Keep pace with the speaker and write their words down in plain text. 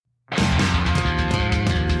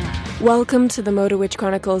Welcome to the Motor Witch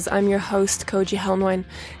Chronicles. I'm your host, Koji Helnwein.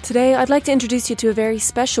 Today, I'd like to introduce you to a very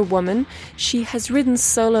special woman. She has ridden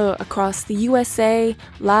solo across the USA,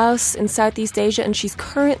 Laos, and Southeast Asia, and she's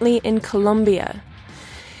currently in Colombia.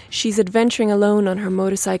 She's adventuring alone on her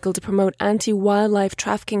motorcycle to promote anti-wildlife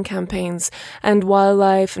trafficking campaigns and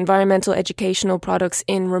wildlife environmental educational products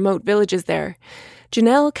in remote villages there.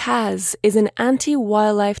 Janelle Kaz is an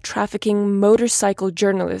anti-wildlife trafficking motorcycle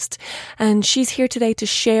journalist, and she's here today to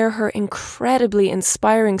share her incredibly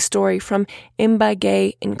inspiring story from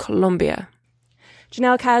Ibagué in Colombia.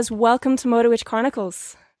 Janelle Kaz, welcome to Motor Witch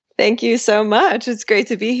Chronicles. Thank you so much. It's great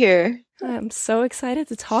to be here. I'm so excited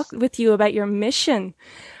to talk with you about your mission.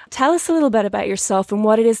 Tell us a little bit about yourself and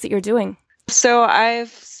what it is that you're doing. So I've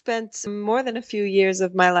spent more than a few years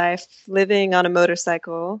of my life living on a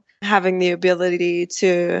motorcycle, having the ability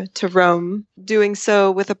to roam, doing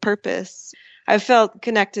so with a purpose. I felt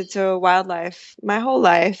connected to wildlife my whole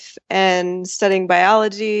life, and studying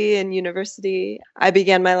biology in university, I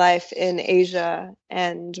began my life in Asia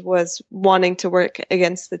and was wanting to work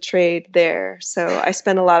against the trade there. So I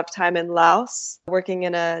spent a lot of time in Laos, working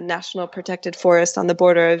in a national protected forest on the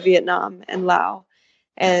border of Vietnam and Laos,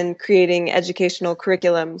 and creating educational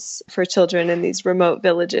curriculums for children in these remote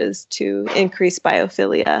villages to increase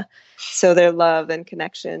biophilia. So their love and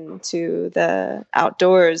connection to the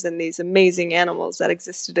outdoors and these amazing animals that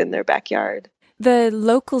existed in their backyard. The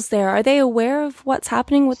locals there, are they aware of what's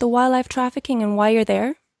happening with the wildlife trafficking and why you're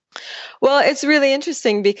there? Well, it's really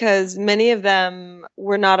interesting because many of them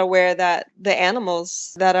were not aware that the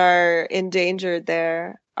animals that are endangered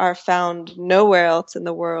there are found nowhere else in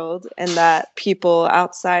the world, and that people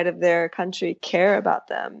outside of their country care about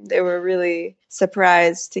them. They were really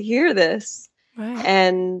surprised to hear this. Right.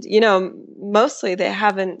 And, mostly they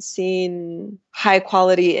haven't seen high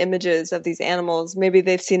quality images of these animals. Maybe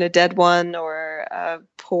they've seen a dead one or a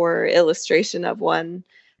poor illustration of one,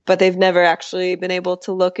 but they've never actually been able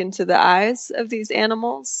to look into the eyes of these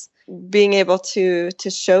animals. Being able to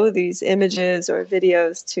show these images or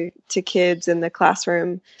videos to kids in the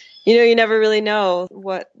classroom, you never really know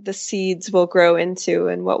what the seeds will grow into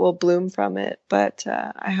and what will bloom from it. But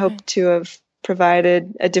I hope to have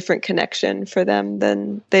provided a different connection for them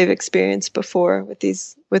than they've experienced before with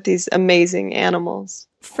these amazing animals.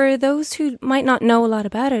 For those who might not know a lot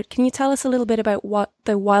about it, can you tell us a little bit about what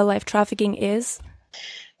the wildlife trafficking is?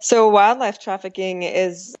 So wildlife trafficking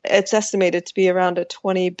it's estimated to be around a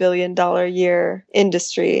 $20 billion a year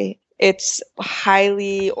industry. It's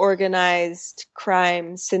highly organized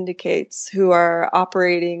crime syndicates who are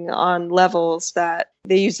operating on levels that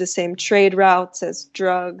they use the same trade routes as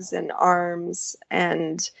drugs and arms,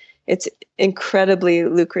 and it's incredibly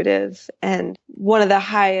lucrative. And one of the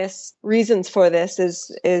highest reasons for this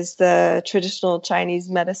is the traditional Chinese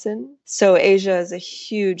medicine. So Asia is a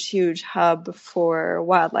huge, huge hub for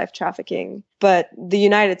wildlife trafficking. But the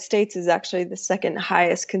United States is actually the second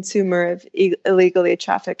highest consumer of illegally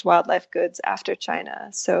trafficked wildlife goods after China.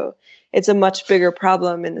 So it's a much bigger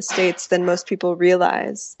problem in the States than most people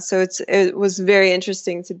realize. So it was very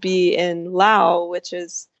interesting to be in Laos, which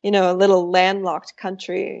is, a little landlocked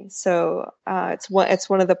country. So it's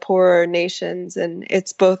one of the poorer nations, and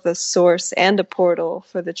it's both a source and a portal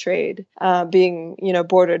for the trade, being,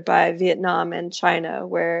 bordered by Vietnam and China,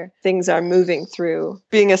 where things are moving through.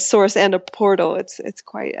 Being a source and a portal, it's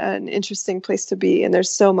quite an interesting place to be, and there's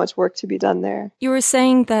so much work to be done there. You were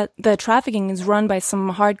saying that the trafficking is run by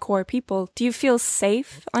some hardcore people. Do you feel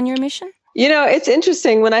safe on your mission? It's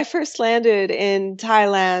interesting. When I first landed in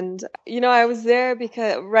Thailand, I was there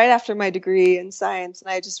because right after my degree in science, and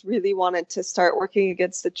I just really wanted to start working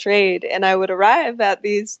against the trade. And I would arrive at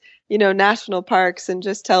these, national parks and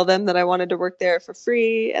just tell them that I wanted to work there for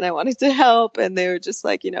free and I wanted to help. And they were just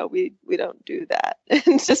like, we don't do that,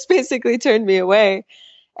 and just basically turned me away.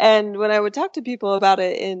 And when I would talk to people about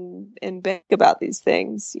it in Bangkok about these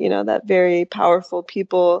things, that very powerful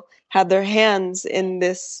people had their hands in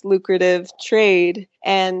this lucrative trade.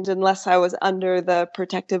 And unless I was under the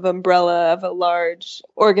protective umbrella of a large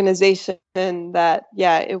organization, that,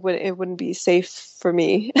 it wouldn't be safe for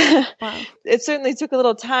me. Wow. It certainly took a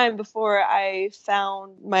little time before I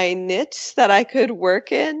found my niche that I could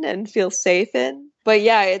work in and feel safe in. But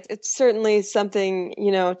it's certainly something,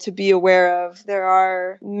 to be aware of. There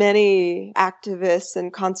are many activists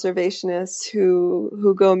and conservationists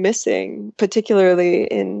who go missing, particularly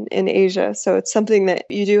in Asia. So it's something that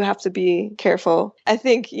you do have to be careful. I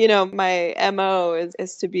think, my MO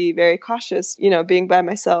is to be very cautious, being by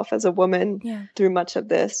myself as a woman through much of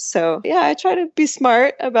this. So I try to be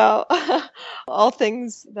smart about all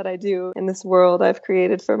things that I do in this world I've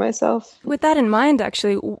created for myself. With that in mind,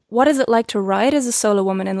 actually, what is it like to ride as a solo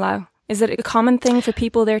woman in Laos? Is it a common thing for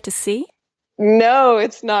people there to see? No,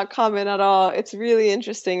 it's not common at all. It's really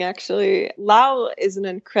interesting, actually. Laos is an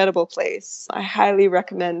incredible place. I highly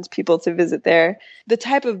recommend people to visit there. The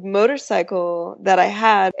type of motorcycle that I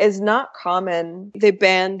had is not common. They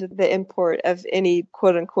banned the import of any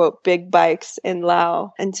quote unquote big bikes in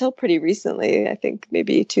Laos until pretty recently, I think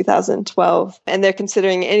maybe 2012. And they're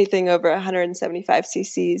considering anything over 175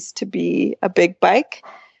 cc's to be a big bike.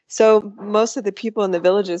 So most of the people in the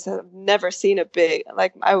villages have never seen a big,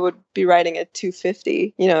 like I would be riding a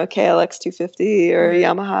 250, a KLX 250 or a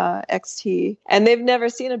Yamaha XT. And they've never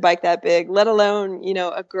seen a bike that big, let alone,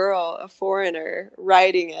 a girl, a foreigner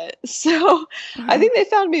riding it. So I think they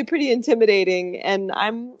found me pretty intimidating, and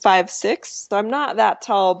I'm 5'6", so I'm not that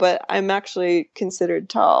tall, but I'm actually considered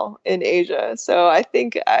tall in Asia. So I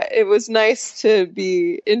think it was nice to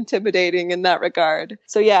be intimidating in that regard.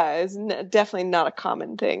 So yeah, it's definitely not a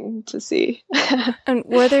common thing to see. And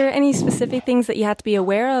were there any specific things that you had to be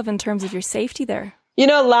aware of in terms of your safety there?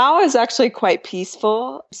 Laos is actually quite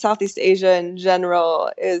peaceful. Southeast Asia in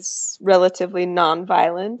general is relatively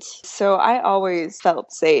non-violent. So I always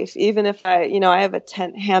felt safe, even if I have a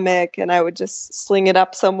tent hammock and I would just sling it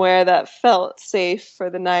up somewhere that felt safe for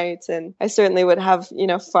the night. And I certainly would have,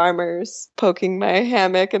 farmers poking my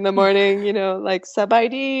hammock in the morning, like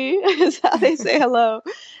Sabaidi is how they say hello.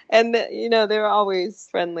 And, they're always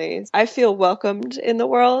friendly. I feel welcomed in the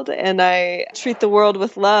world, and I treat the world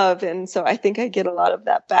with love. And so I think I get a lot of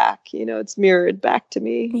that back. It's mirrored back to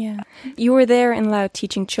me. Yeah. You were there in Laos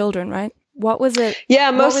teaching children, right? What was it?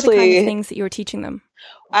 Yeah, mostly. What were the kind of things that you were teaching them?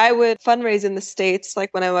 I would fundraise in the States,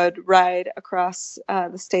 like when I would ride across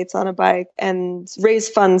the States on a bike and raise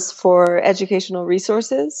funds for educational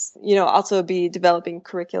resources, also be developing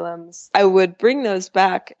curriculums. I would bring those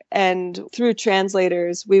back, and through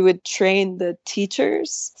translators, we would train the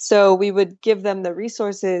teachers. So we would give them the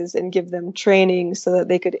resources and give them training so that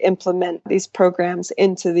they could implement these programs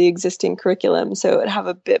into the existing curriculum. So it would have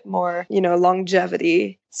a bit more,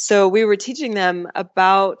 longevity. So we were teaching them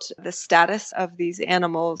about the status of these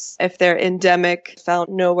animals, if they're endemic, found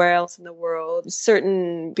nowhere else in the world,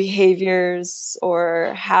 certain behaviors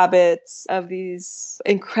or habits of these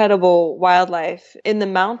incredible wildlife. In the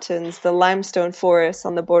mountains, the limestone forests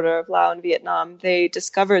on the border of Laos and Vietnam, they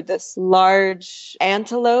discovered this large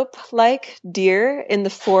antelope-like deer in the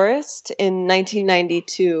forest in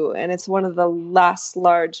 1992, and it's one of the last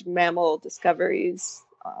large mammal discoveries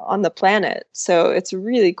on the planet. So it's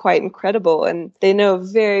really quite incredible. And they know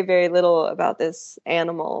very, very little about this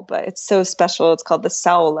animal, but it's so special. It's called the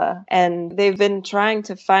saola. And they've been trying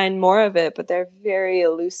to find more of it, but they're very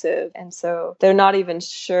elusive. And so they're not even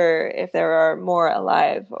sure if there are more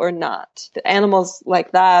alive or not. The animals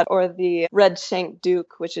like that, or the red-shanked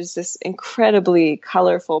duke, which is this incredibly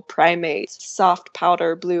colorful primate, soft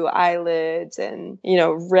powder blue eyelids and,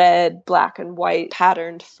 red, black, and white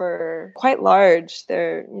patterned fur, quite large.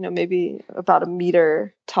 They're maybe about a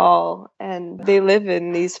meter tall, and they live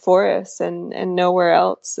in these forests and nowhere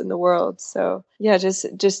else in the world. So yeah,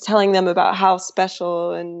 just telling them about how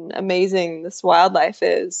special and amazing this wildlife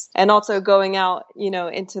is, and also going out,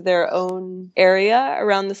 into their own area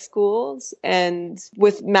around the schools and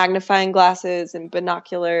with magnifying glasses and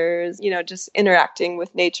binoculars, just interacting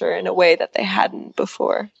with nature in a way that they hadn't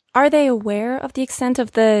before. Are they aware of the extent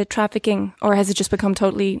of the trafficking, or has it just become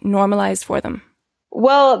totally normalized for them?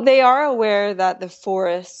 Well, they are aware that the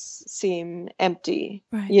forests seem empty.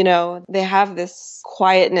 Right. They have this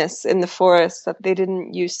quietness in the forest that they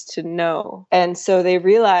didn't used to know. And so they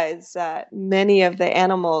realize that many of the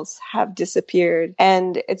animals have disappeared.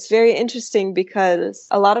 And it's very interesting because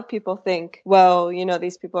a lot of people think, well,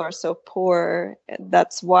 these people are so poor.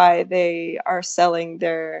 That's why they are selling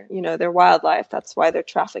their wildlife. That's why they're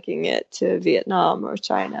trafficking it to Vietnam or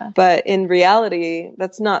China. But in reality,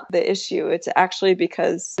 that's not the issue. It's actually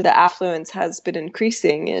because the affluence has been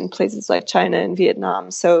increasing in places like China and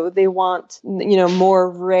Vietnam. So they want,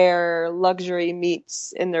 more rare luxury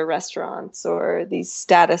meats in their restaurants, or these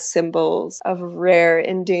status symbols of rare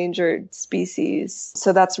endangered species.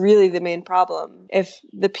 So that's really the main problem. If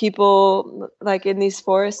the people like in these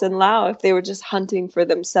forests in Laos, if they were just hunting for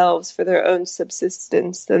themselves, for their own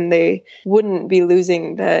subsistence, then they wouldn't be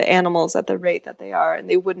losing the animals at the rate that they are, and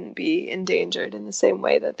they wouldn't be endangered in the same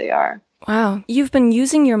way that they are. Wow. You've been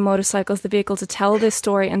using your motorcycle as the vehicle to tell this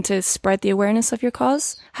story and to spread the awareness of your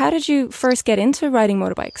cause. How did you first get into riding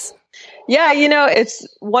motorbikes? Yeah, it's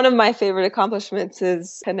one of my favorite accomplishments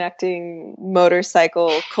is connecting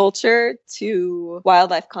motorcycle culture to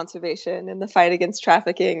wildlife conservation and the fight against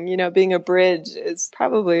trafficking. Being a bridge is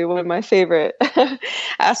probably one of my favorite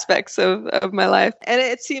aspects of my life. And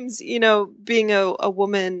it seems, being a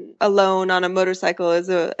woman alone on a motorcycle is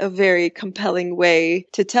a very compelling way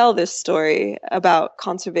to tell this story about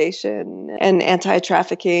conservation and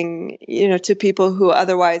anti-trafficking, to people who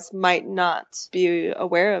otherwise might not be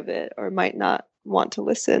aware of it or might not want to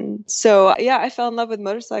listen. So yeah, I fell in love with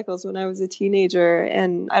motorcycles when I was a teenager,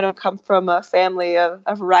 and I don't come from a family of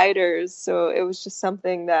riders, so it was just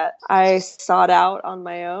something that I sought out on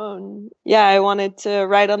my own. Yeah, I wanted to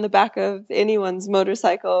ride on the back of anyone's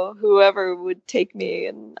motorcycle, whoever would take me,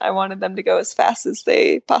 and I wanted them to go as fast as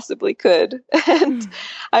they possibly could. And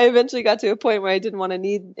I eventually got to a point where I didn't want to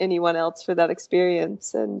need anyone else for that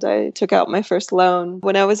experience, and I took out my first loan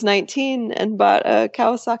when I was 19 and bought a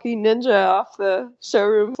Kawasaki Ninja off the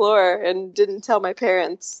showroom floor and didn't tell my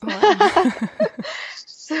parents. Wow.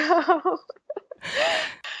 So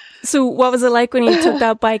So what was it like when you took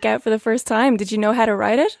that bike out for the first time? Did you know how to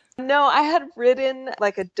ride it? No, I had ridden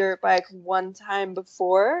like a dirt bike one time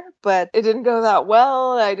before, but it didn't go that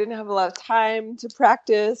well. I didn't have a lot of time to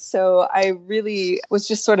practice. So I really was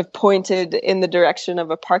just sort of pointed in the direction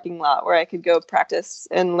of a parking lot where I could go practice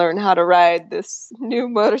and learn how to ride this new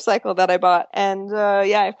motorcycle that I bought. And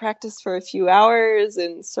yeah, I practiced for a few hours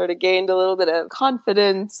and sort of gained a little bit of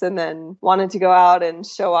confidence, and then wanted to go out and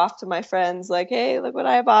show off to my friends like, hey, look what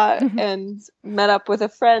I bought. And met up with a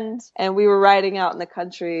friend, and we were riding out in the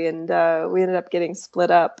country, and we ended up getting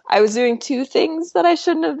split up. I was doing two things that I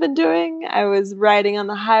shouldn't have been doing. I was riding on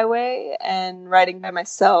the highway and riding by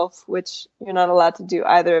myself, which you're not allowed to do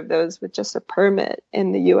either of those with just a permit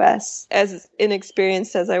in the US. As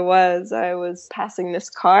inexperienced as I was passing this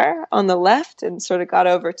car on the left and sort of got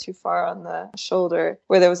over too far on the shoulder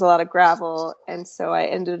where there was a lot of gravel. And so I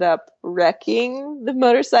ended up wrecking the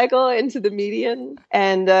motorcycle into the median,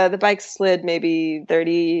 and the bike slid maybe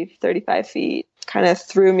 30, 35 feet. Kind of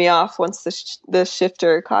threw me off once the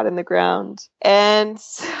shifter caught in the ground. And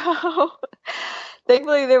so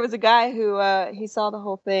thankfully there was a guy who he saw the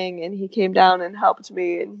whole thing, and he came down and helped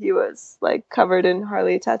me, and he was like covered in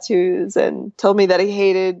Harley tattoos and told me that he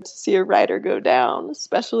hated to see a rider go down,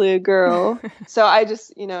 especially a girl. So I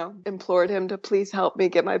just, implored him to please help me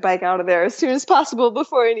get my bike out of there as soon as possible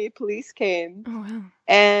before any police came. Oh, wow.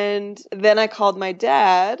 And then I called my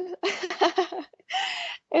dad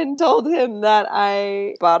and told him that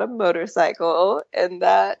I bought a motorcycle and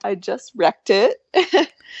that I just wrecked it.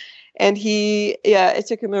 And it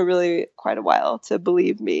took him quite a while to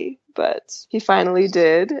believe me, but he finally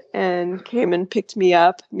did and came and picked me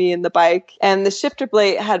up, me and the bike. And the shifter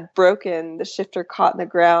blade had broken. The shifter caught in the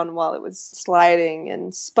ground while it was sliding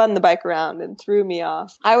and spun the bike around and threw me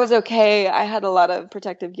off. I was okay. I had a lot of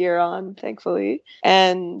protective gear on, thankfully.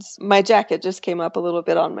 And my jacket just came up a little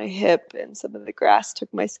bit on my hip, and some of the grass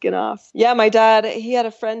took my skin off. Yeah, my dad, he had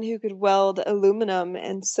a friend who could weld aluminum.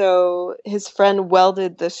 And so his friend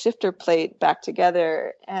welded the shifter plate back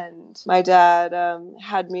together. And my dad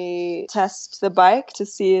had me test the bike to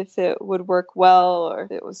see if it would work well or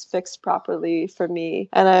if it was fixed properly for me.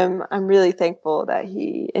 And I'm really thankful that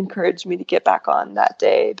he encouraged me to get back on that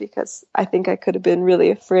day, because I think I could have been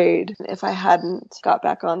really afraid if I hadn't got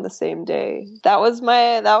back on the same day. That was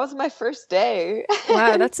my first day.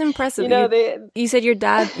 Wow, that's impressive. You said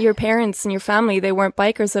your parents and your family, they weren't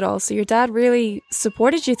bikers at all. So your dad really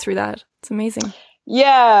supported you through that. It's amazing.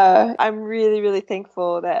 Yeah, I'm really, really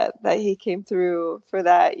thankful that he came through for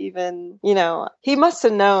that. Even, he must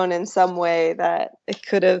have known in some way that it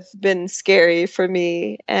could have been scary for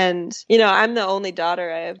me. And, I'm the only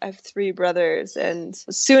daughter. I have three brothers. And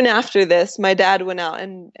soon after this, my dad went out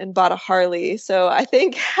and bought a Harley. So I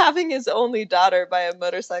think having his only daughter buy a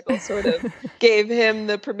motorcycle sort of gave him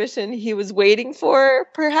the permission he was waiting for,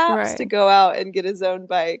 perhaps, to go out and get his own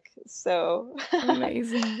bike. So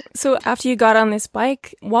amazing. So after you got on this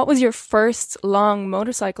bike, what was your first long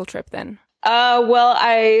motorcycle trip then? Well,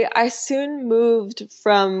 I soon moved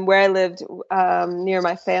from where I lived near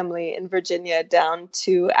my family in Virginia down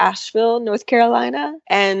to Asheville, North Carolina.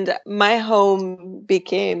 And my home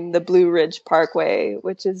became the Blue Ridge Parkway,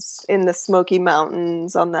 which is in the Smoky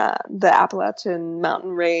Mountains on the Appalachian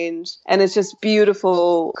Mountain Range. And it's just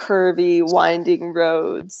beautiful, curvy, winding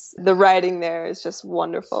roads. The riding there is just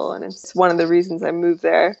wonderful. And it's one of the reasons I moved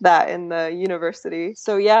there, that and the university.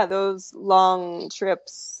 So yeah, those long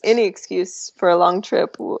trips, any excuse for a long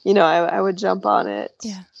trip, I would jump on it.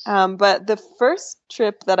 Yeah. But the first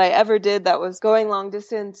trip that I ever did that was going long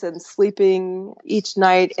distance and sleeping each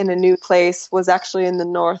night in a new place was actually in the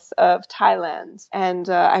north of Thailand. And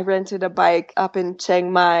I rented a bike up in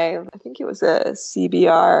Chiang Mai. I think it was a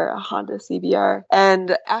CBR, a Honda CBR.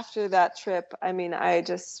 And after that trip, I mean, I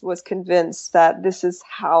just was convinced that this is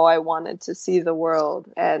how I wanted to see the world.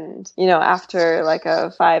 And, you know, after like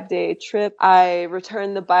a 5-day trip, I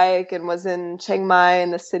returned the bike and was in Chiang Mai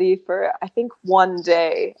in the city for, I think, one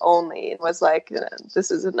day only, and was like,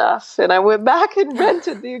 this is enough. And I went back and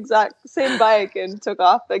rented the exact same bike and took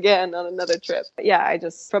off again on another trip. But yeah, I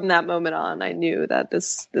just, from that moment on, I knew that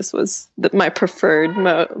this was my preferred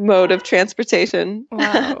mode of transportation.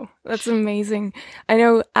 Wow, that's amazing. I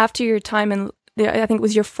know after your time in I think it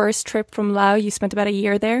was your first trip from Laos. You spent about a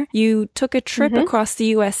year there. You took a trip across the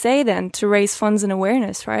USA then to raise funds and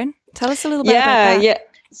awareness, right? Tell us a little bit about that. Yeah.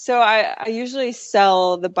 So I usually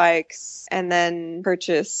sell the bikes and then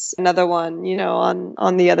purchase another one, you know,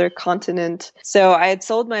 on the other continent. So I had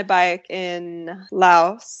sold my bike in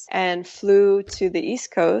Laos and flew to the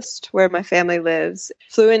East Coast where my family lives.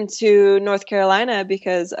 Flew into North Carolina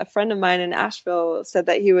because a friend of mine in Asheville said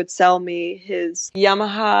that he would sell me his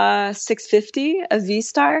Yamaha 650, a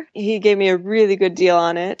V-Star. He gave me a really good deal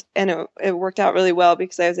on it, and it worked out really well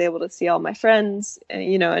because I was able to see all my friends,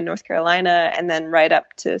 you know, in North Carolina, and then right up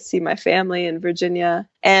to see my family in Virginia.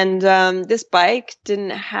 And this bike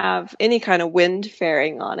didn't have any kind of wind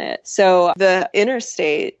fairing on it. So the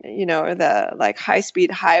interstate, you know, or the like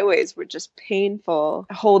high-speed highways were just painful.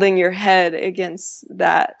 Holding your head against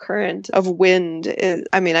that current of wind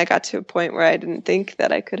I got to a point where I didn't think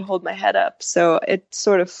that I could hold my head up. So it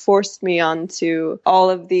sort of forced me onto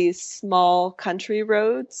all of these small country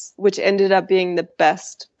roads, which ended up being the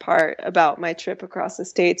best part about my trip across the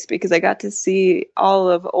states, because I got to see all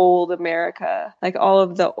of old America, like all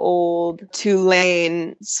of the old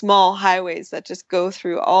 2-lane small highways that just go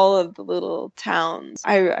through all of the little towns.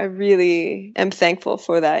 I really am thankful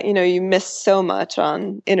for that. You know, you miss so much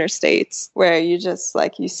on interstates where you just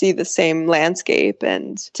like, you see the same landscape,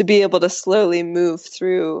 and to be able to slowly move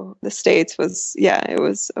through the states was, it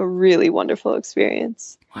was a really wonderful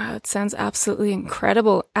experience. Wow, it sounds absolutely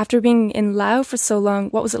incredible. After being in Laos for so long,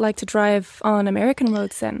 what was it like to drive on American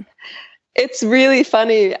roads then? It's really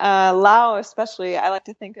funny. Laos, especially, I like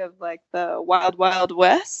to think of like the wild, wild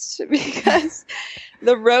west, because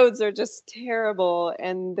the roads are just terrible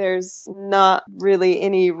and there's not really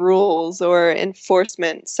any rules or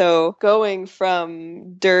enforcement. So going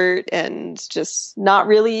from dirt and just not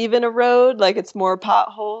really even a road, like it's more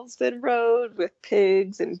potholes than road, with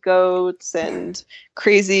pigs and goats and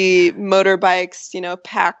crazy motorbikes, you know,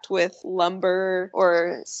 packed with lumber,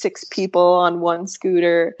 or 6 people on one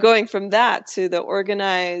scooter. Going from that to the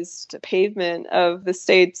organized pavement of the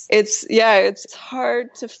states, it's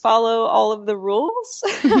hard to follow all of the rules,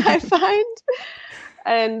 I find.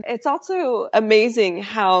 And it's also amazing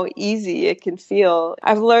how easy it can feel.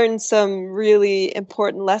 I've learned some really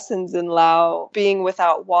important lessons in Laos, being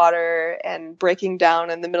without water and breaking down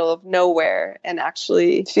in the middle of nowhere, and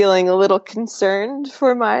actually feeling a little concerned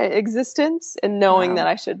for my existence, and knowing that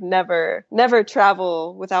I should never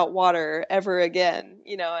travel without water ever again.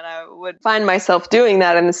 You know, and I would find myself doing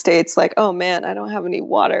that in the States, like, oh man, I don't have any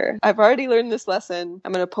water. I've already learned this lesson.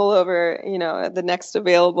 I'm going to pull over, you know, at the next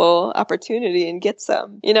available opportunity and get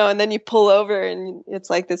some, you know, and then you pull over and it's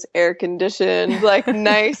like this air conditioned, like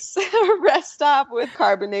nice rest stop with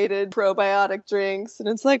carbonated probiotic drinks. And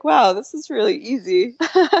it's like, wow, this is really easy.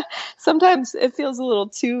 Sometimes it feels a little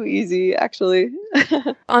too easy, actually.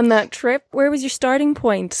 On that trip, where was your starting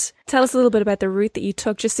point? Tell us a little bit about the route that you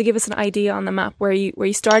took, just to give us an idea on the map where you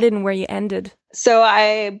started and where you ended. So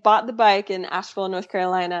I bought the bike in Asheville, North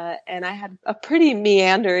Carolina, and I had a pretty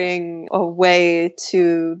meandering way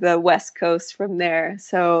to the West Coast from there.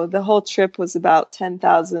 So the whole trip was about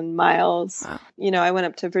 10,000 miles. Wow. You know, I went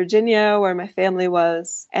up to Virginia where my family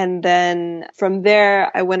was. And then from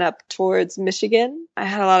there, I went up towards Michigan. I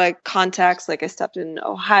had a lot of contacts, like I stopped in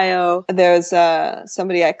Ohio. There's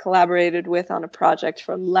somebody I collaborated with on a project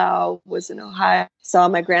from Laos, was in Ohio. Saw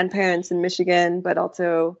my grandparents in Michigan, but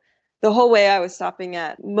also the whole way I was stopping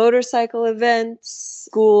at motorcycle events,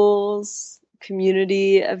 schools,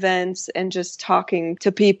 community events, and just talking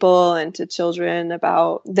to people and to children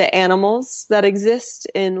about the animals that exist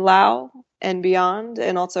in Laos. and beyond,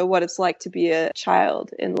 and also what it's like to be a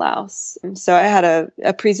child in Laos. So I had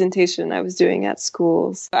a presentation I was doing at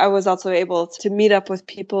schools. I was also able to meet up with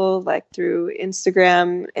people like through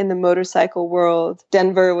Instagram in the motorcycle world.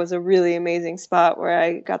 Denver was a really amazing spot where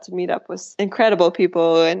I got to meet up with incredible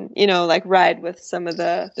people and, like ride with some of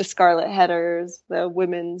the Scarlet Headers, the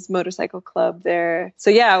women's motorcycle club there. So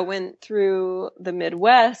yeah, I went through the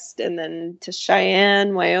Midwest and then to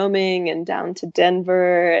Cheyenne, Wyoming, and down to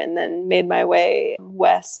Denver, and then made my way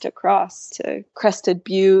west across to Crested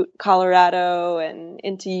Butte, Colorado, and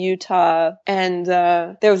into Utah. And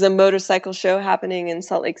there was a motorcycle show happening in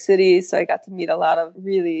Salt Lake City, so I got to meet a lot of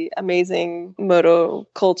really amazing moto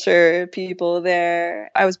culture people there.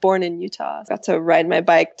 I was born in Utah. I got to ride my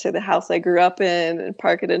bike to the house I grew up in and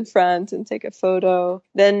park it in front and take a photo.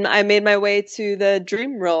 Then I made my way to the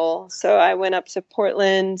Dream Roll. So I went up to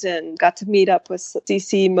Portland and got to meet up with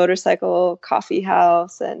CC Motorcycle Coffee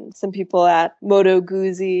House and some people at Moto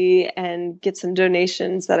Guzzi and get some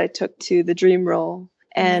donations that I took to the Dream Roll.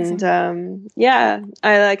 And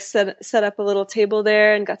I set up a little table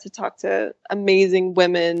there and got to talk to amazing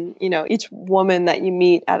women. Each woman that you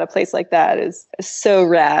meet at a place like that is so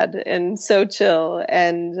rad and so chill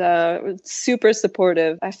and super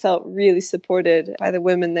supportive. I felt really supported by the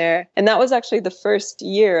women there. And that was actually the first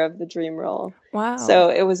year of the Dream Roll. Wow. So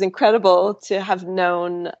it was incredible to have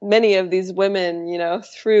known many of these women,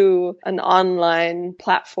 through an online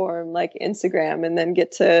platform like Instagram, and then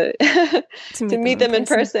get to to meet them in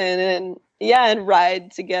person and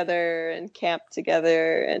ride together and camp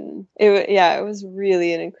together. And it was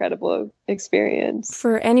really an incredible experience.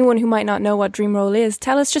 For anyone who might not know what Dream Roll is,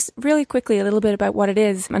 tell us just really quickly a little bit about what it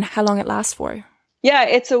is and how long it lasts for. Yeah,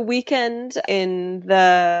 it's a weekend in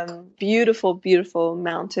the beautiful, beautiful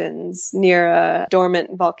mountains near a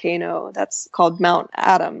dormant volcano that's called Mount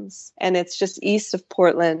Adams. And it's just east of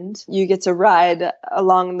Portland. You get to ride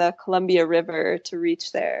along the Columbia River to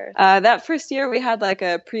reach there. That first year we had like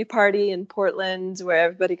a pre-party in Portland where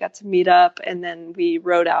everybody got to meet up, and then we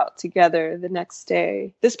rode out together the next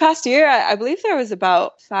day. This past year, I believe there was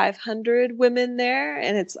about 500 women there,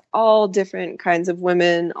 and it's all different kinds of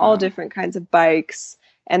women, all different kinds of bikes.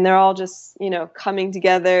 And they're all just, coming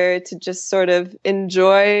together to just sort of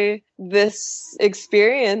enjoy this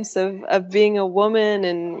experience of being a woman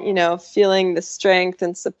and, feeling the strength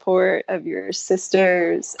and support of your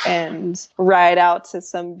sisters and ride out to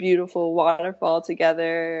some beautiful waterfall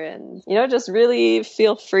together and, just really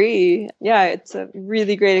feel free. Yeah, it's a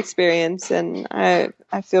really great experience. And I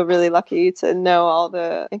feel really lucky to know all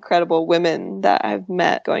the incredible women that I've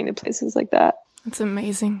met going to places like that. That's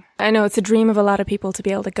amazing. I know it's a dream of a lot of people to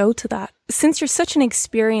be able to go to that. Since you're such an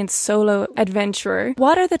experienced solo adventurer,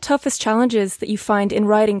 what are the toughest challenges that you find in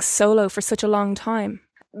riding solo for such a long time?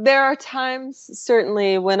 There are times,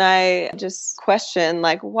 certainly, when I just question,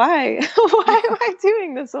 like, why? Why am I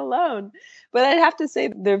doing this alone? But I'd have to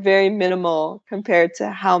say they're very minimal compared to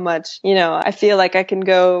how much, I feel like I can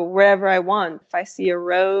go wherever I want. If I see a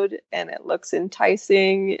road and it looks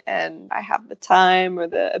enticing and I have the time or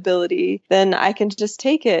the ability, then I can just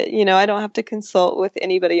take it. I don't have to consult with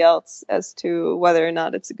anybody else as to whether or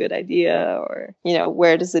not it's a good idea or,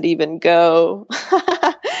 where does it even go?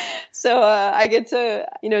 So I get to,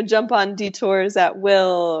 jump on detours at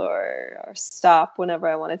will or stop whenever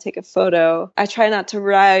I want to take a photo. I try not to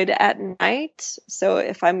ride at night. So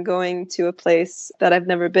if I'm going to a place that I've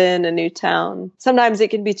never been, a new town, sometimes it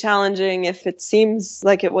can be challenging if it seems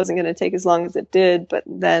like it wasn't going to take as long as it did. But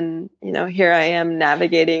then, here I am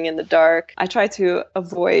navigating in the dark. I try to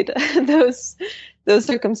avoid those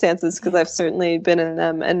circumstances because I've certainly been in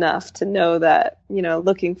them enough to know that,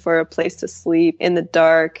 looking for a place to sleep in the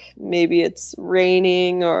dark, maybe it's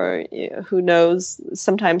raining or who knows,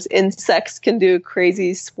 sometimes insects can do a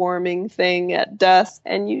crazy swarming thing at dusk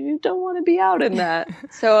and you don't want to be out in that.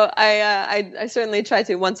 So I certainly try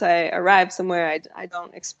to, once I arrive somewhere, I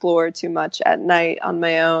don't explore too much at night on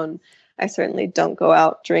my own. I certainly don't go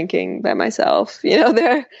out drinking by myself.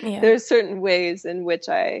 There's certain ways in which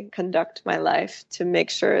I conduct my life to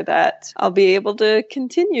make sure that I'll be able to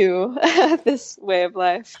continue this way of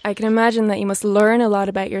life. I can imagine that you must learn a lot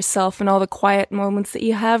about yourself and all the quiet moments that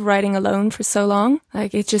you have riding alone for so long.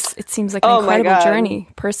 Like it seems like an incredible journey,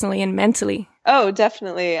 personally and mentally. Oh,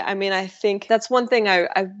 definitely. I mean, I think that's one thing I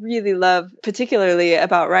really love, particularly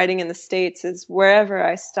about riding in the States, is wherever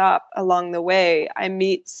I stop along the way, I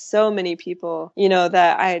meet so many people,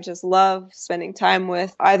 that I just love spending time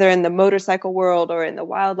with, either in the motorcycle world or in the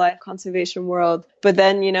wildlife conservation world. But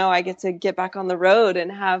then, I get back on the road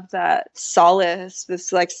and have that solace,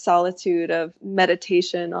 this like solitude of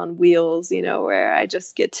meditation on wheels, where I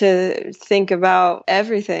just get to think about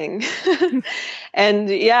everything. And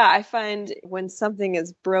yeah, I find when something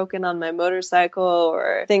is broken on my motorcycle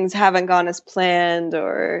or things haven't gone as planned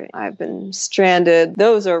or I've been stranded,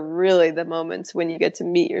 those are really the moments when you get to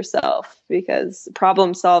meet yourself, because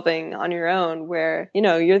problem solving on your own, where,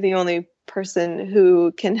 you're the only person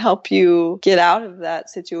who can help you get out of that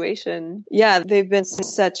situation. Yeah, they've been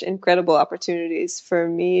such incredible opportunities for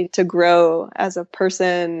me to grow as a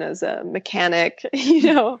person, as a mechanic,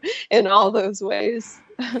 in all those ways.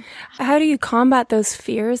 How do you combat those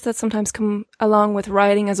fears that sometimes come along with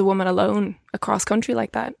riding as a woman alone across country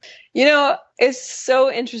like that? It's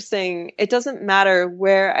so interesting. It doesn't matter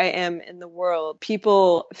where I am in the world.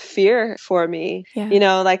 People fear for me.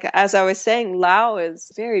 Yeah. Like as I was saying, Lao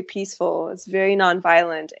is very peaceful. It's very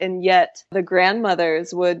nonviolent. And yet the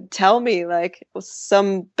grandmothers would tell me like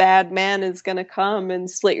some bad man is going to come and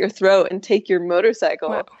slit your throat and take your motorcycle.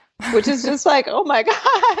 Wow. Which is just like, oh my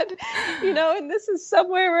God, and this is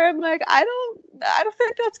somewhere where I'm like, I don't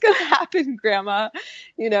think that's going to happen, Grandma,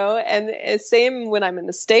 and it's same when I'm in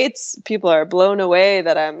the States, people are blown away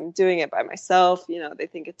that I'm doing it by myself. They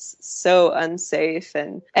think it's so unsafe.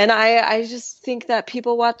 And I just think that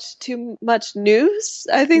people watch too much news.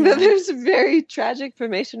 I think that there's very tragic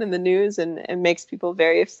information in the news and it makes people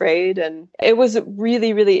very afraid. And it was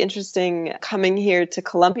really, really interesting coming here to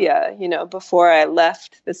Colombia, before I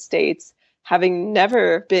left the States, having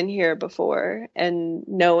never been here before and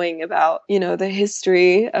knowing about, the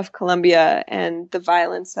history of Colombia and the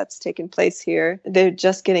violence that's taken place here. They're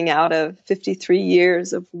just getting out of 53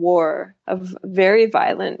 years of war, of very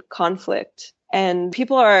violent conflict. And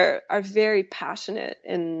people are very passionate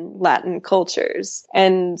in Latin cultures.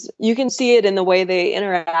 And you can see it in the way they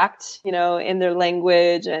interact, in their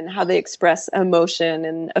language and how they express emotion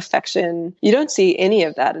and affection. You don't see any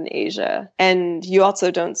of that in Asia. And you also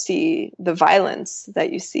don't see the violence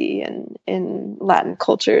that you see in Latin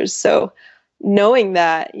cultures. So knowing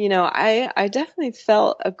that, I definitely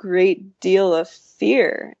felt a great deal of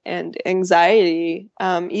fear and anxiety,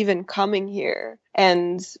 even coming here.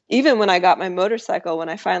 And even when I got my motorcycle, when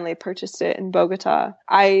I finally purchased it in Bogota,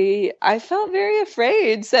 I felt very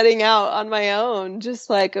afraid setting out on my own, just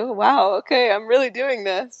like, oh, wow, okay, I'm really doing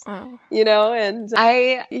this, Wow. And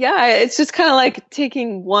it's just kind of like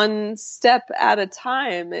taking one step at a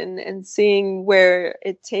time and seeing where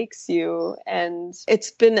it takes you. And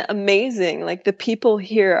it's been amazing. Like the people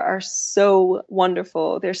here are so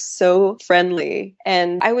wonderful. They're so friendly.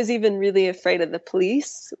 And I was even really afraid of the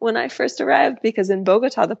police when I first arrived, because in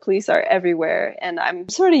Bogota, the police are everywhere. And I'm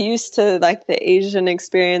sort of used to like the Asian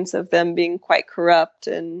experience of them being quite corrupt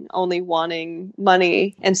and only wanting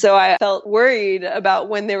money. And so I felt worried about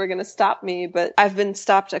when they were going to stop me. But I've been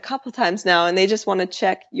stopped a couple times now and they just want to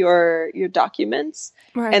check your documents.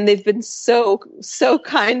 Right. And they've been so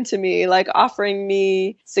kind to me, like offering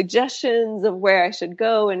me suggestions of where I should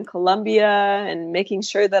go in Colombia and making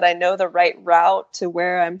sure that I know the right route to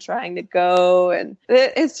where I'm trying to go. And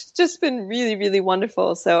it's just been really, really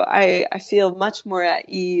wonderful. So I feel much more at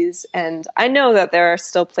ease. And I know that there are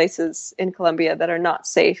still places in Colombia that are not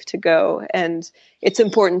safe to go. And it's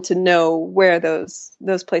important to know where those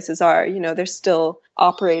places are. They're still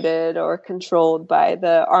operated or controlled by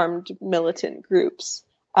the armed militant groups.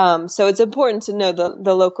 So it's important to know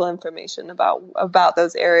the local information about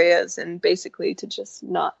those areas and basically to just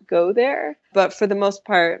not go there. But for the most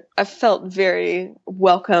part, I felt very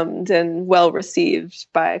welcomed and well received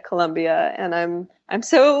by Colombia. And I'm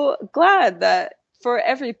so glad that for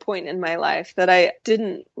every point in my life that I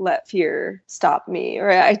didn't let fear stop me,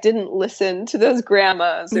 or I didn't listen to those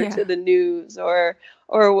grandmas or to the news or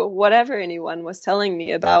whatever anyone was telling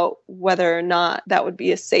me about whether or not that would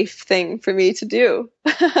be a safe thing for me to do.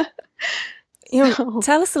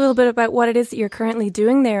 Tell us a little bit about what it is that you're currently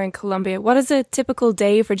doing there in Colombia. What does a typical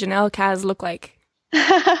day for Janelle Kaz look like?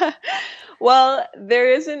 Well,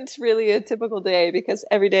 there isn't really a typical day because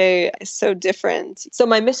every day is so different. So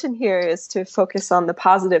my mission here is to focus on the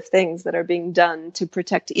positive things that are being done to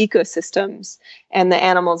protect ecosystems and the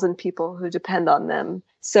animals and people who depend on them.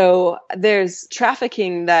 So there's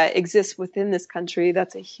trafficking that exists within this country.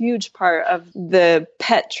 That's a huge part of the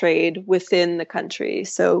pet trade within the country.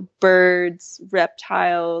 So birds,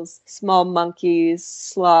 reptiles, small monkeys,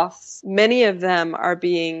 sloths, many of them are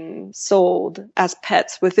being sold as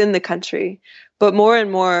pets within the country. But more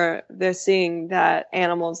and more, they're seeing that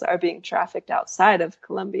animals are being trafficked outside of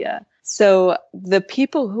Colombia. So the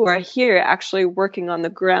people who are here actually working on the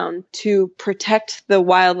ground to protect the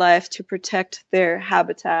wildlife, to protect their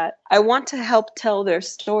habitat, I want to help tell their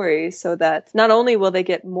story so that not only will they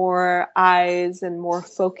get more eyes and more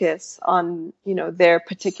focus on, their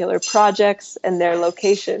particular projects and their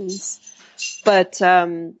locations, but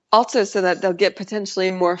also so that they'll get potentially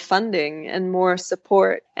more funding and more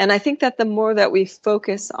support. And I think that the more that we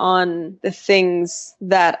focus on the things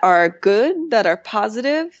that are good, that are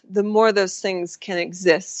positive, the more those things can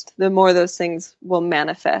exist, the more those things will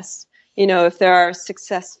manifest. If there are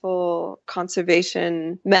successful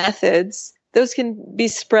conservation methods, those can be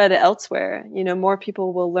spread elsewhere. More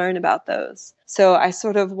people will learn about those. So I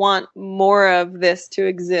sort of want more of this to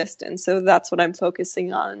exist. And so that's what I'm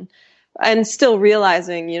focusing on. And still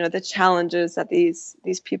realizing, the challenges that these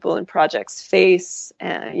people and projects face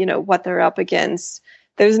and, what they're up against.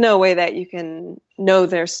 There's no way that you can know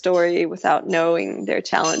their story without knowing their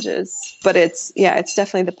challenges. But it's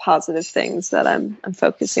definitely the positive things that I'm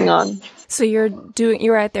focusing on. So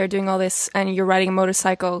you're out there doing all this and you're riding a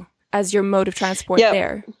motorcycle as your mode of transport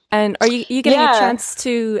there. And are you getting a chance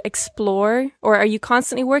to explore, or are you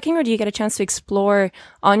constantly working, or do you get a chance to explore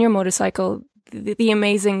on your motorcycle the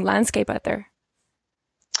amazing landscape out there?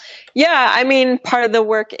 Yeah, I mean, part of the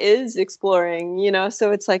work is exploring,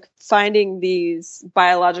 so it's like finding these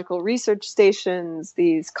biological research stations,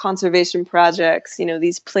 these conservation projects,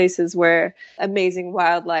 these places where amazing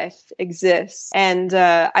wildlife exists. And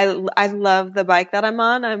I love the bike that I'm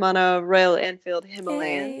on. I'm on a Royal Enfield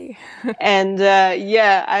Himalayan. And I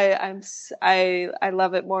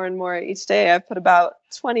love it more and more each day. I've put about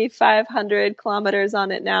 2,500 kilometers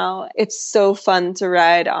on it now. It's so fun to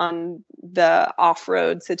ride on the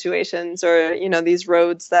off-road situations or, these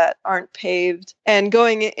roads that aren't paved. And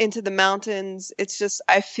going into the mountains, it's just,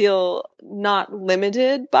 I feel not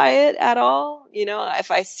limited by it at all.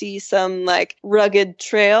 If I see some like rugged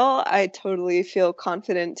trail, I totally feel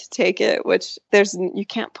confident to take it, which you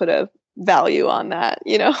can't put a value on that,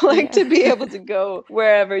 to be able to go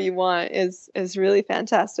wherever you want is really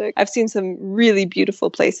fantastic. I've seen some really beautiful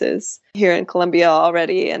places here in Colombia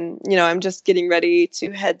already. And, I'm just getting ready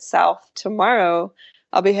to head south tomorrow.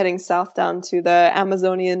 I'll be heading south down to the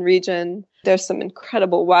Amazonian region. There's some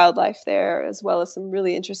incredible wildlife there, as well as some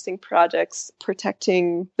really interesting projects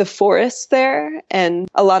protecting the forest there, and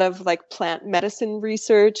a lot of like plant medicine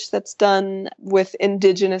research that's done with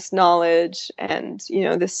indigenous knowledge and,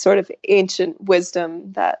 this sort of ancient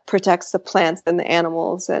wisdom that protects the plants and the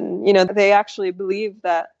animals. And, they actually believe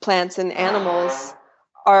that plants and animals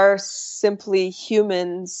are simply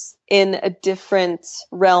humans in a different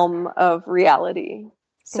realm of reality.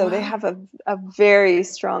 So They have a very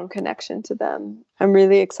strong connection to them. I'm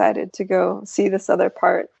really excited to go see this other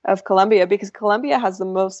part of Colombia because Colombia has the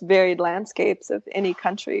most varied landscapes of any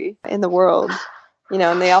country in the world.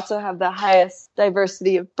 And they also have the highest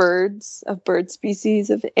diversity of bird species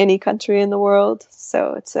of any country in the world.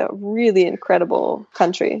 So it's a really incredible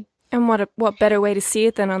country. And what better way to see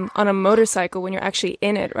it than on a motorcycle when you're actually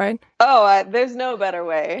in it, right? Oh, there's no better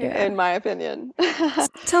way, in my opinion.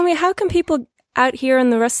 Tell me, how can people out here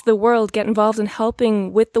in the rest of the world get involved in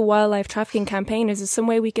helping with the wildlife trafficking campaign? Is there some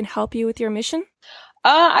way we can help you with your mission?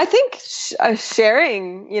 I think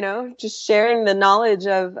sharing, just sharing the knowledge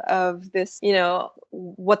of this,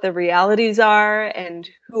 what the realities are and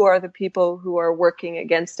who are the people who are working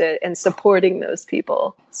against it and supporting those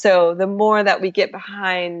people. So the more that we get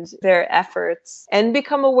behind their efforts and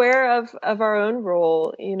become aware of our own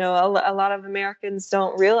role, a lot of Americans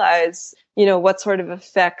don't realize, what sort of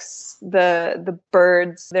effects the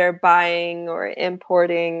birds they're buying or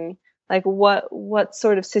importing, like what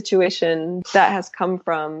sort of situation that has come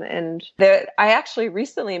from. And I actually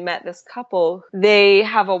recently met this couple. They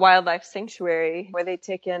have a wildlife sanctuary where they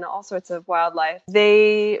take in all sorts of wildlife.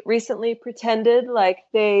 They recently pretended like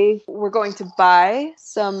they were going to buy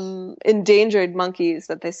some endangered monkeys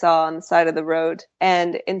that they saw on the side of the road.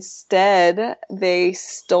 And instead they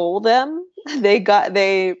stole them.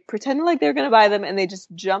 They pretended like they were going to buy them and they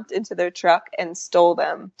just jumped into their truck and stole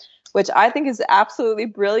them. which I think is absolutely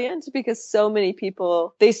brilliant because so many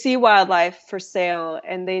people, they see wildlife for sale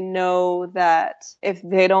and they know that if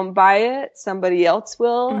they don't buy it, somebody else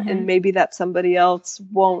will. Mm-hmm. And maybe that somebody else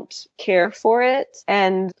won't care for it.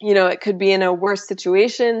 And, you know, it could be in a worse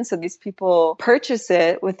situation. So these people purchase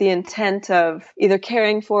it with the intent of either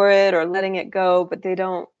caring for it or letting it go, but they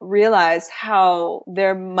don't realize how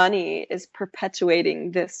their money is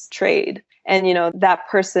perpetuating this trade. And, you know, that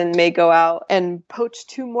person may go out and poach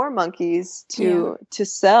 2 more monkeys to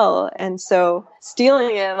sell. And so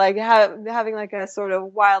stealing it, like having like a sort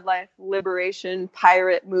of wildlife liberation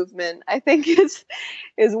pirate movement, I think is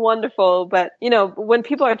wonderful. But, you know, when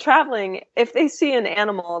people are traveling, if they see an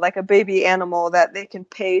animal, like a baby animal that they can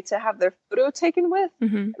pay to have their photo taken with,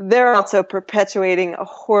 they're also perpetuating a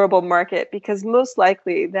horrible market because most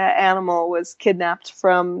likely that animal was kidnapped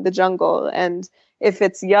from the jungle. And if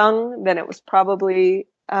it's young, then it was probably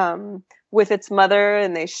with its mother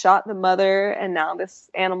and they shot the mother, and now this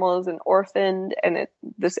animal is an orphan, and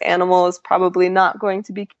this animal is probably not going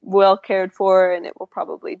to be well cared for and it will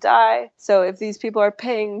probably die. So if these people are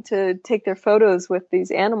paying to take their photos with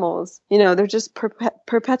these animals, you know, they're just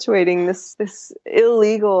perpetuating this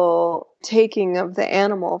illegal taking of the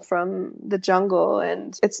animal from the jungle.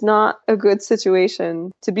 And it's not a good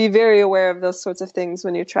situation. To be very aware of those sorts of things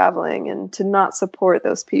when you're traveling and to not support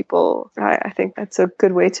those people, I think that's a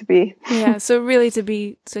good way to be. Yeah, so really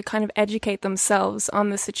to kind of educate themselves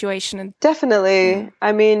on the situation. And definitely.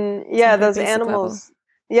 I mean, those animals,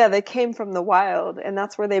 level. They came from the wild and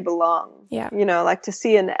that's where they belong. Yeah. You know, like to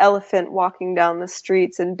see an elephant walking down the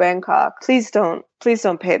streets in Bangkok, please don't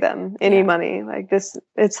pay them any money. Like this,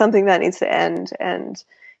 it's something that needs to end, and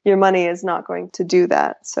your money is not going to do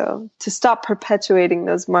that. So to stop perpetuating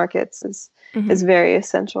those markets is very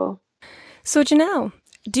essential. So Janelle,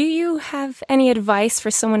 do you have any advice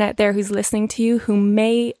for someone out there who's listening to you who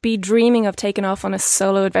may be dreaming of taking off on a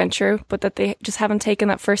solo adventure, but that they just haven't taken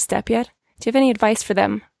that first step yet? Do you have any advice for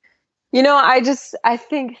them? You know, I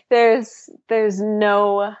think there's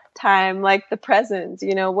no time like the present.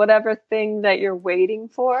 You know, whatever thing that you're waiting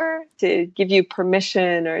for to give you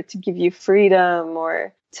permission or to give you freedom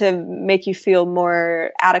or to make you feel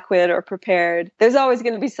more adequate or prepared, there's always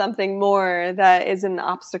going to be something more that is an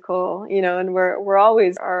obstacle, you know, and we're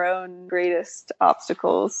always our own greatest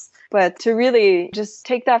obstacles. But to really just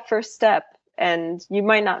take that first step, and you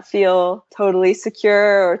might not feel totally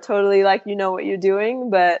secure or totally like you know what you're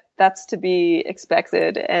doing, but that's to be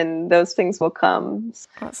expected, and those things will come.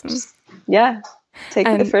 Awesome. Take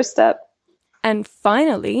the first step. And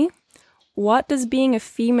finally, what does being a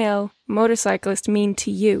female motorcyclist mean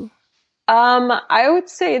to you? I would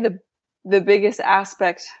say the biggest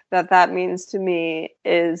aspect that means to me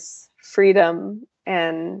is freedom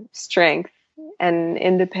and strength and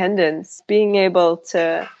independence, being able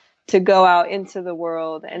to go out into the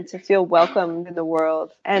world and to feel welcomed in the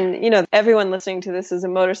world. And, you know, everyone listening to this is a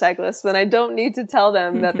motorcyclist, then I don't need to tell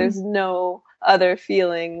them that there's no other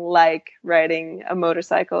feeling like riding a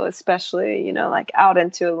motorcycle, especially, you know, like out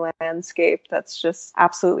into a landscape that's just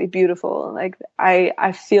absolutely beautiful. Like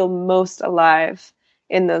I feel most alive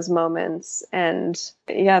in those moments. And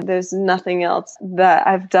there's nothing else that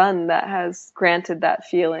I've done that has granted that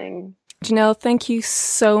feeling. Janelle, thank you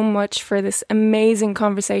so much for this amazing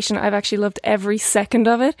conversation. I've actually loved every second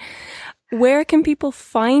of it. Where can people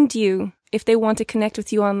find you if they want to connect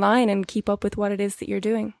with you online and keep up with what it is that you're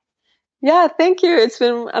doing? Yeah, thank you. It's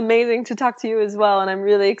been amazing to talk to you as well. And I'm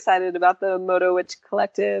really excited about the Moto Witch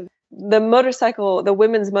Collective. The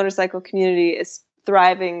women's motorcycle community is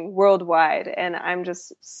thriving worldwide, and I'm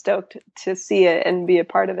just stoked to see it and be a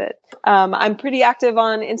part of it. I'm pretty active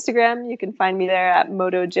on Instagram. You can find me there at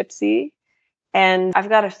Moto Gypsy. And I've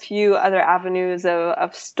got a few other avenues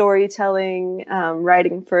of storytelling,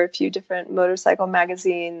 writing for a few different motorcycle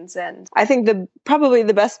magazines. And I think probably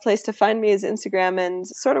the best place to find me is Instagram, and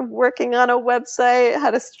sort of working on a website. I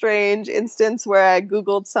had a strange instance where I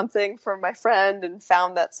Googled something for my friend and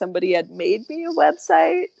found that somebody had made me a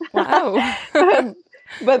website. Wow.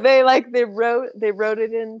 But they wrote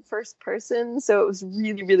it in first person. So it was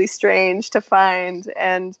really, really strange to find.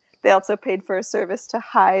 And they also paid for a service to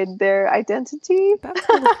hide their identity. That's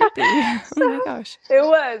a little creepy. Oh my gosh. It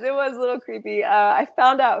was a little creepy. I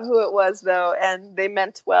found out who it was, though, and they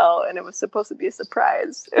meant well, and it was supposed to be a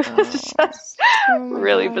surprise. It was just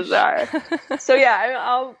really bizarre. So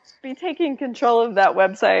I'll be taking control of that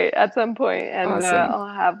website at some point, and awesome.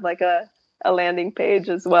 I'll have like a landing page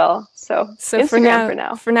as well. So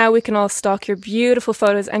Instagram for now, we can all stalk your beautiful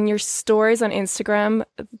photos and your stories on Instagram.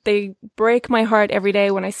 They break my heart every day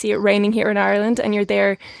when I see it raining here in Ireland and you're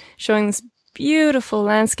there showing this beautiful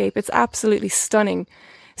landscape. It's absolutely stunning.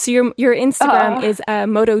 So your Instagram is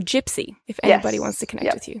Moto Gypsy, if anybody wants to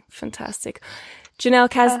connect with you. Fantastic. Janelle,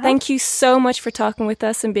 Kaz, thank you so much for talking with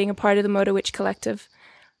us and being a part of the Moto Witch Collective.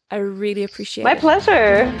 I really appreciate it. My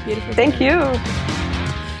pleasure. Beautiful. Thank you.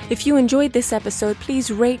 If you enjoyed this episode,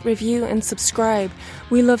 please rate, review, and subscribe.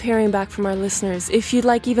 We love hearing back from our listeners. If you'd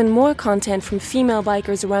like even more content from female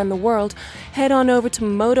bikers around the world, head on over to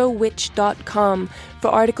motowitch.com for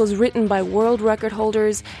articles written by world record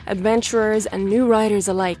holders, adventurers, and new riders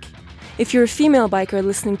alike. If you're a female biker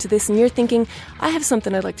listening to this and you're thinking, I have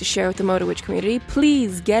something I'd like to share with the Moto Witch community,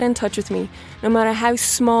 please get in touch with me. No matter how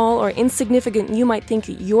small or insignificant you might think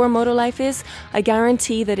your moto life is, I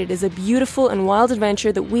guarantee that it is a beautiful and wild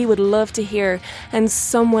adventure that we would love to hear and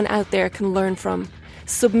someone out there can learn from.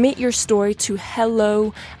 Submit your story to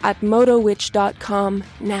hello@motowitch.com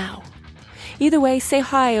now. Either way, say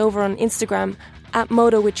hi over on Instagram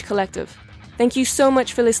 @MotoWitchCollective. Thank you so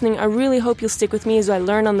much for listening. I really hope you'll stick with me as I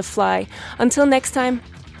learn on the fly. Until next time,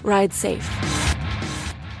 ride safe.